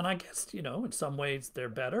 And I guess, in some ways they're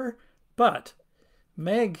better. But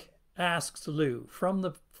Meg asks Lou, from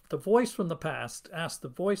the voice from the past, asks the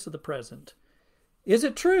voice of the present, is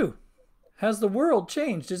it true? Has the world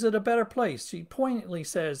changed? Is it a better place? She poignantly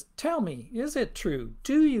says, tell me, is it true?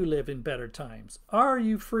 Do you live in better times? Are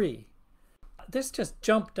you free? This just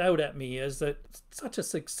jumped out at me as such a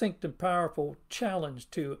succinct and powerful challenge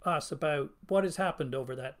to us about what has happened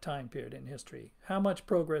over that time period in history. How much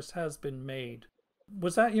progress has been made?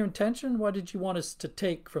 Was that your intention? What did you want us to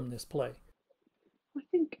take from this play? I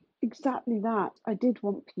think exactly that. I did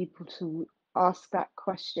want people to ask that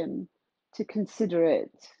question, to consider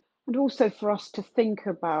it, and also for us to think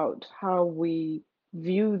about how we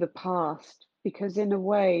view the past, because in a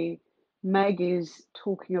way, Meg is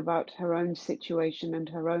talking about her own situation and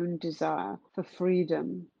her own desire for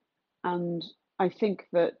freedom. And I think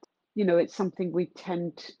that, it's something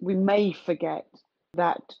we may forget,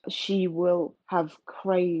 that she will have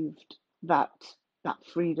craved that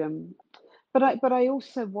freedom. But I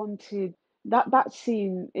also wanted that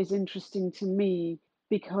scene is interesting to me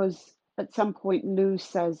because at some point Lou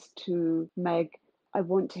says to Meg, I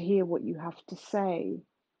want to hear what you have to say,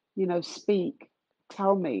 speak,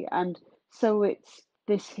 tell me. And so it's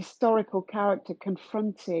this historical character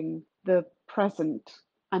confronting the present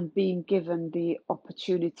and being given the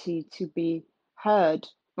opportunity to be heard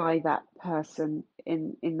by that person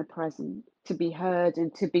in the present, to be heard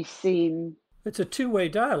and to be seen. It's a two-way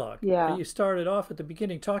dialogue. Yeah. You started off at the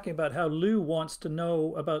beginning talking about how Lou wants to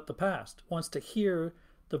know about the past, wants to hear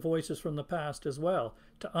the voices from the past as well,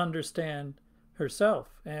 to understand herself.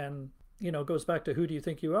 And, goes back to who do you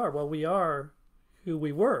think you are? Well, we are who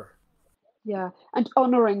we were. Yeah, and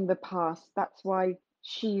honoring the past. That's why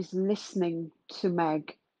she's listening to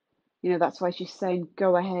Meg. That's why she's saying,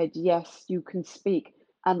 go ahead, yes, you can speak,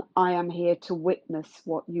 and I am here to witness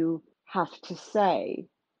what you have to say.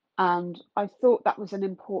 And I thought that was an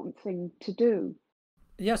important thing to do.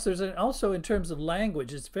 Yes, also in terms of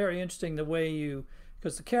language, it's very interesting the way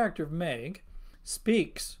because the character of Meg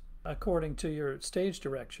speaks according to your stage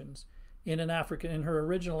directions in her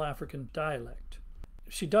original African dialect.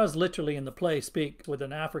 She does literally in the play speak with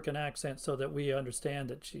an African accent so that we understand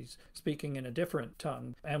that she's speaking in a different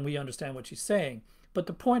tongue and we understand what she's saying. But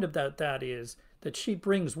the point of that is that she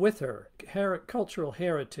brings with her cultural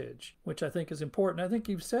heritage, which I think is important. I think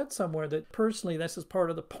you've said somewhere that personally this is part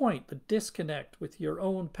of the point. The disconnect with your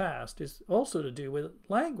own past is also to do with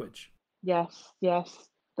language. Yes, yes.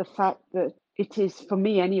 The fact that it is, for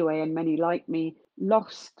me anyway, and many like me,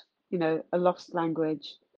 lost, a lost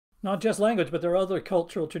language. Not just language, but there are other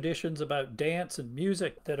cultural traditions about dance and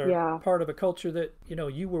music that are part of a culture that,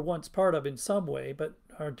 you were once part of in some way, but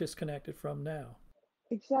are disconnected from now.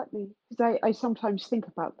 Exactly. Because I sometimes think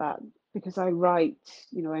about that because I write,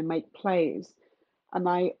 I make plays, and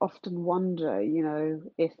I often wonder,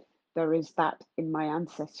 if there is that in my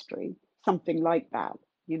ancestry, something like that.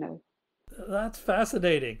 That's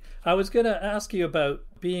fascinating. I was going to ask you about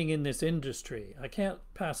being in this industry. I can't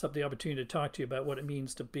pass up the opportunity to talk to you about what it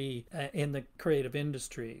means to be in the creative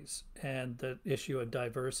industries and the issue of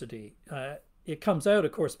diversity. It comes out,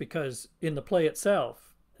 of course, because in the play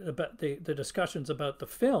itself, about the discussions about the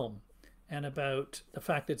film and about the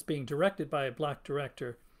fact that it's being directed by a black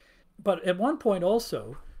director. But at one point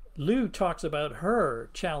also, Lou talks about her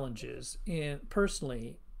challenges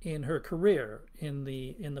personally in her career in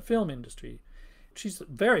the film industry. She's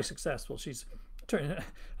very successful. She's,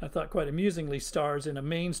 I thought quite amusingly, stars in a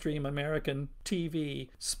mainstream American TV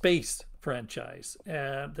space franchise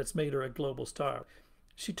that's made her a global star.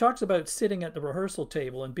 She talks about sitting at the rehearsal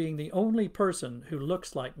table and being the only person who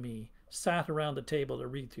looks like me sat around the table to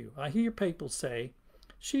read to you. I hear people say,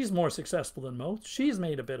 she's more successful than most. She's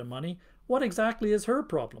made a bit of money. What exactly is her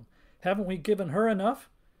problem? Haven't we given her enough?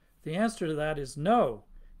 The answer to that is no.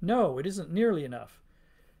 No, it isn't nearly enough.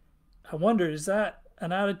 I wonder, is that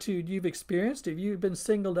an attitude you've experienced? Have you been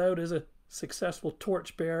singled out as a successful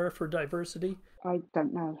torchbearer for diversity? I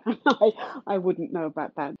don't know. I wouldn't know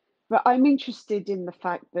about that. But I'm interested in the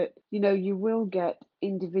fact that, you will get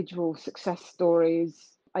individual success stories.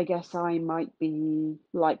 I guess I might be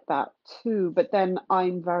like that too. But then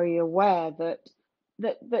I'm very aware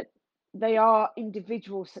that they are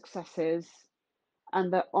individual successes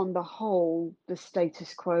and that on the whole, the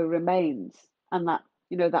status quo remains. And that,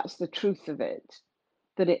 that's the truth of it,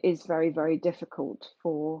 that it is very, very difficult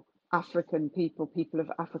for African people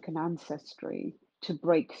of African ancestry to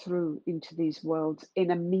break through into these worlds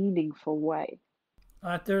in a meaningful way.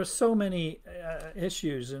 There are so many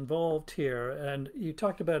issues involved here, and you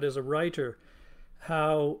talked about as a writer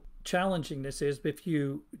how challenging this is if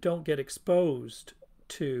you don't get exposed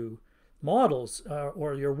to models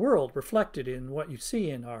or your world reflected in what you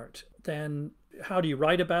see in art. Then how do you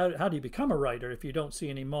write about it? How do you become a writer if you don't see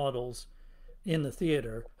any models in the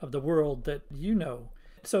theater of the world that you know?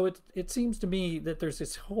 So it seems to me that there's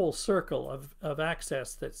this whole circle of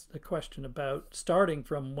access that's the question about starting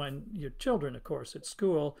from when your children, of course, at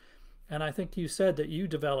school. And I think you said that you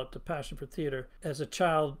developed a passion for theater as a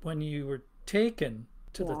child when you were taken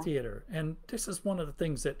to the theater. And this is one of the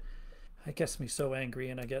things that gets me so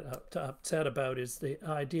angry and I get upset about is the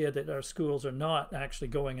idea that our schools are not actually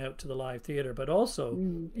going out to the live theater, but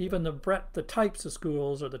also even the types of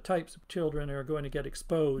schools or the types of children who are going to get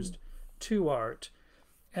exposed to art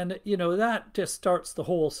And, that just starts the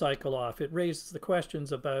whole cycle off. It raises the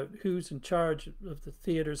questions about who's in charge of the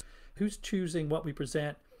theaters, who's choosing what we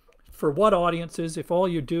present, for what audiences. If all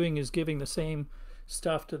you're doing is giving the same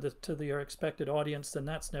stuff to your expected audience, then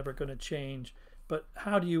that's never going to change. But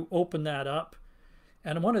how do you open that up?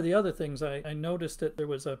 And one of the other things I noticed that there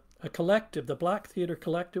was a collective, the Black Theatre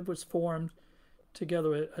Collective was formed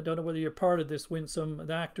together. I don't know whether you're part of this, Winsome,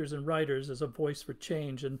 the actors and writers, as a voice for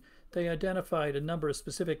change. And they identified a number of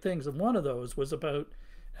specific things. And one of those was about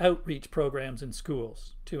outreach programs in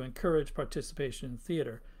schools to encourage participation in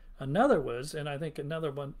theater. Another was, and I think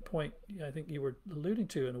another one point I think you were alluding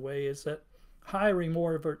to in a way, is that hiring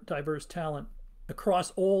more diverse talent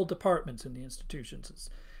across all departments in the institutions.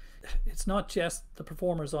 It's not just the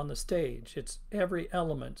performers on the stage, it's every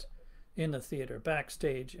element in the theater,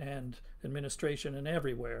 backstage and administration and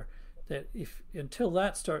everywhere. That if until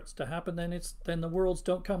that starts to happen, then the worlds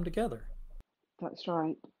don't come together. That's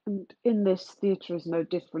right. And in this, theatre is no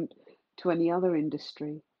different to any other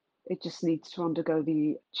industry. It just needs to undergo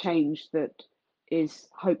the change that is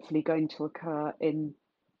hopefully going to occur in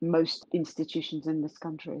most institutions in this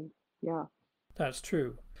country. Yeah. That's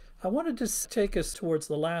true. I wanted to take us towards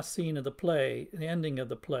the last scene of the play, the ending of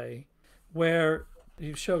the play, where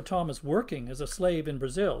you show Thomas working as a slave in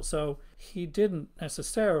Brazil. So he didn't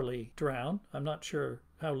necessarily drown. I'm not sure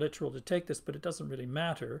how literal to take this, but it doesn't really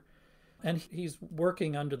matter. And he's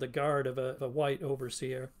working under the guard of a white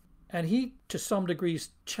overseer. And he, to some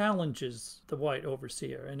degrees, challenges the white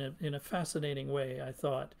overseer in a fascinating way, I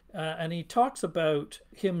thought. And he talks about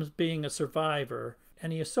him being a survivor,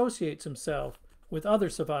 and he associates himself with other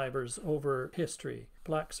survivors over history,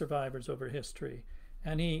 black survivors over history.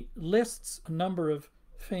 And he lists a number of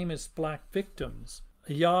famous black victims: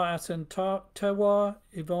 Ya Asantewa,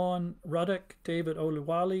 Yvonne Ruddock, David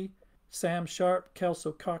Oluwale, Sam Sharp,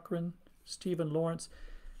 Kelso Cochran, Stephen Lawrence.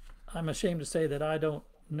 I'm ashamed to say that I don't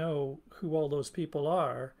know who all those people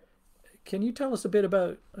are. Can you tell us a bit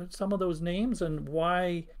about some of those names and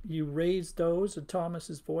why you raised those in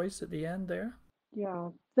Thomas's voice at the end there? Yeah,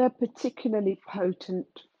 they're particularly potent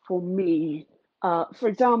for me. For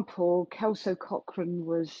example, Kelso Cochran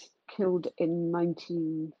was killed in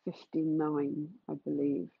 1959, I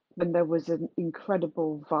believe, when there was an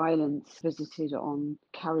incredible violence visited on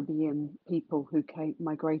Caribbean people who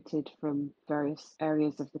migrated from various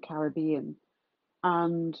areas of the Caribbean.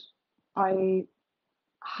 And I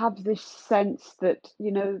have this sense that,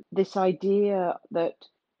 this idea that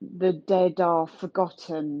the dead are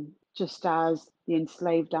forgotten, just as the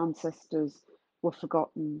enslaved ancestors were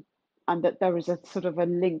forgotten, and that there is a sort of a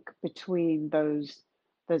link between those.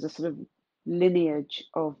 There's a sort of lineage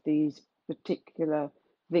of these particular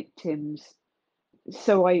victims.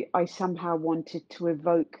 So I somehow wanted to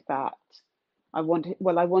evoke that. I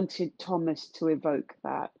wanted Thomas to evoke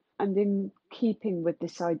that. And in keeping with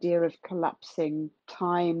this idea of collapsing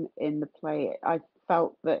time in the play, I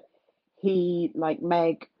felt that he, like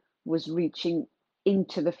Meg, was reaching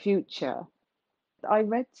into the future. I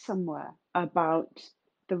read somewhere about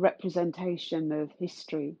the representation of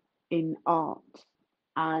history in art,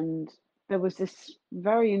 and there was this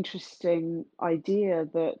very interesting idea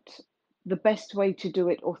that the best way to do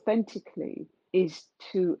it authentically is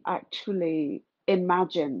to actually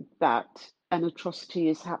imagine that an atrocity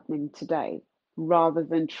is happening today rather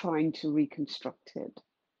than trying to reconstruct it.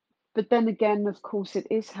 But then again, of course, it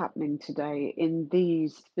is happening today in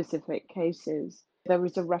these specific cases. There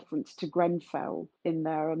is a reference to Grenfell in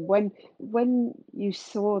there. And when you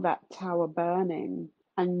saw that tower burning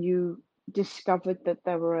and you discovered that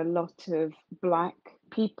there were a lot of Black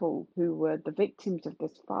people who were the victims of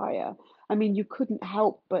this fire, I mean, you couldn't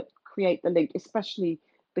help but create the link, especially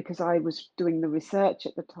because I was doing the research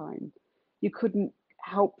at the time. You couldn't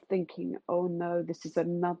help thinking, oh no, this is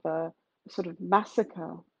another sort of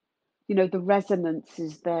massacre. The resonance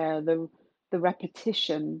is there, the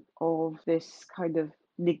repetition of this kind of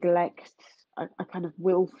neglect, a kind of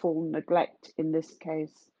willful neglect in this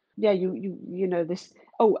case. Yeah, this,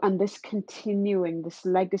 and this continuing, this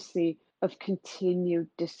legacy of continued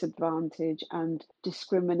disadvantage and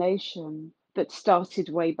discrimination that started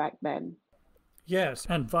way back then. Yes,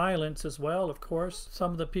 and violence as well, of course.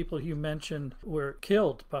 Some of the people you mentioned were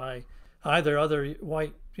killed by either other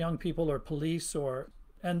white young people or police,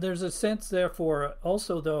 and there's a sense, therefore,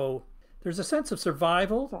 also, though, there's a sense of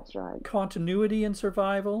survival. That's right. Continuity in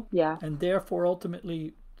survival. Yeah. And therefore,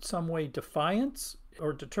 ultimately, some way defiance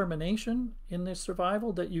or determination in this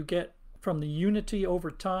survival that you get from the unity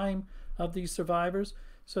over time of these survivors.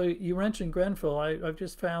 So you mentioned Grenfell. I've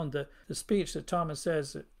just found the speech that Thomas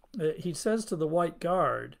says. He says to the white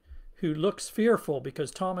guard, who looks fearful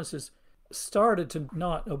because Thomas is started to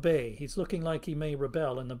not obey. He's looking like he may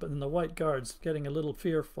rebel, and the white guard's getting a little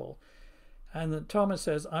fearful. And then Thomas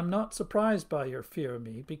says, I'm not surprised by your fear of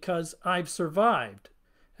me because I've survived.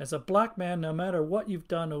 As a black man, no matter what you've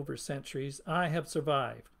done over centuries, I have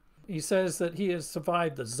survived. He says that he has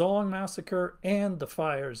survived the Zong massacre and the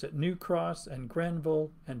fires at New Cross and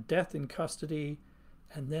Grenville and death in custody.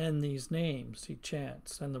 And then these names he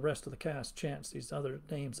chants, and the rest of the cast chants these other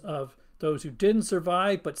names of those who didn't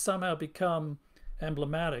survive but somehow become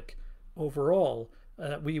emblematic overall.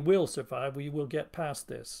 We will survive. We will get past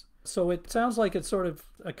this. So it sounds like it's sort of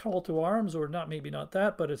a call to arms, or not, maybe not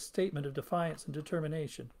that, but a statement of defiance and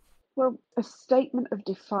determination. Well, a statement of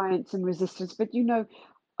defiance and resistance. But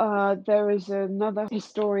there is another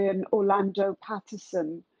historian, Orlando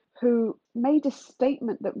Patterson, who made a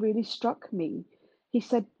statement that really struck me. He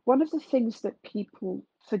said, one of the things that people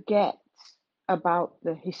forget about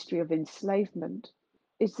the history of enslavement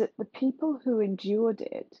is that the people who endured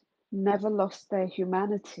it never lost their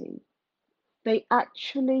humanity. They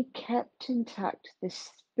actually kept intact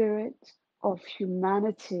this spirit of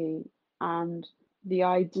humanity and the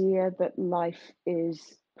idea that life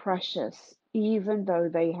is precious, even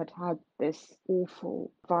though they had had this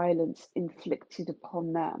awful violence inflicted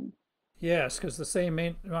upon them. Yes, because the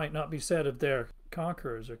same might not be said of their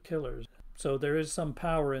conquerors or killers. So there is some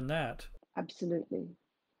power in that. Absolutely.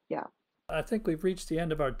 Yeah. I think we've reached the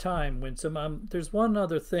end of our time, Winsome. There's one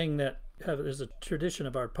other thing that is a tradition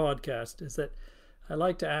of our podcast, is that I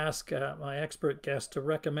like to ask my expert guest to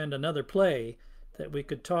recommend another play that we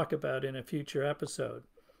could talk about in a future episode.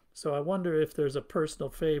 So I wonder if there's a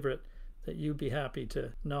personal favorite that you'd be happy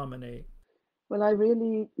to nominate. Well, I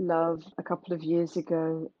really love, a couple of years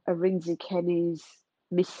ago, Arinze Kenny's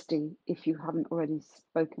Misty, if you haven't already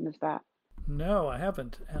spoken of that. No, I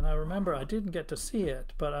haven't. And I remember I didn't get to see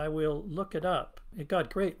it, but I will look it up. It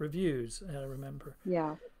got great reviews, I remember.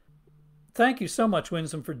 Yeah. Thank you so much,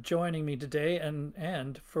 Winsome, for joining me today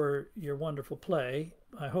and for your wonderful play.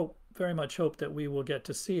 I very much hope that we will get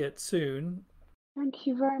to see it soon. Thank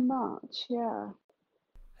you very much, yeah.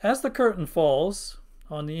 As the curtain falls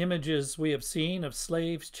on the images we have seen of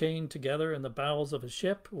slaves chained together in the bowels of a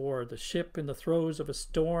ship, or the ship in the throes of a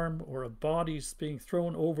storm, or of bodies being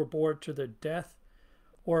thrown overboard to their death,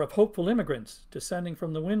 or of hopeful immigrants descending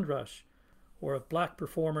from the windrush, or of black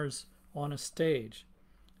performers on a stage,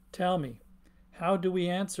 tell me, how do we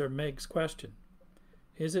answer Meg's question?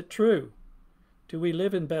 Is it true? Do we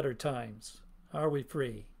live in better times? Are we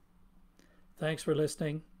free? Thanks for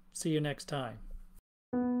listening. See you next time.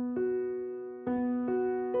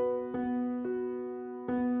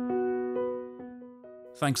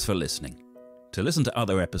 Thanks for listening. To listen to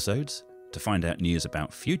other episodes, to find out news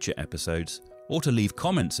about future episodes, or to leave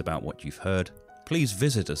comments about what you've heard, please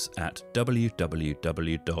visit us at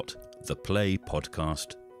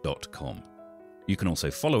www.theplaypodcast.com. You can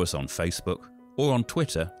also follow us on Facebook or on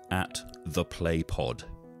Twitter at theplaypod.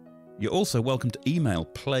 You're also welcome to email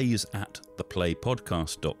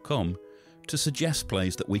plays@theplaypodcast.com to suggest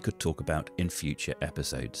plays that we could talk about in future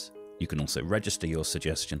episodes. You can also register your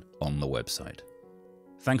suggestion on the website.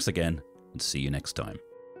 Thanks again, and see you next time.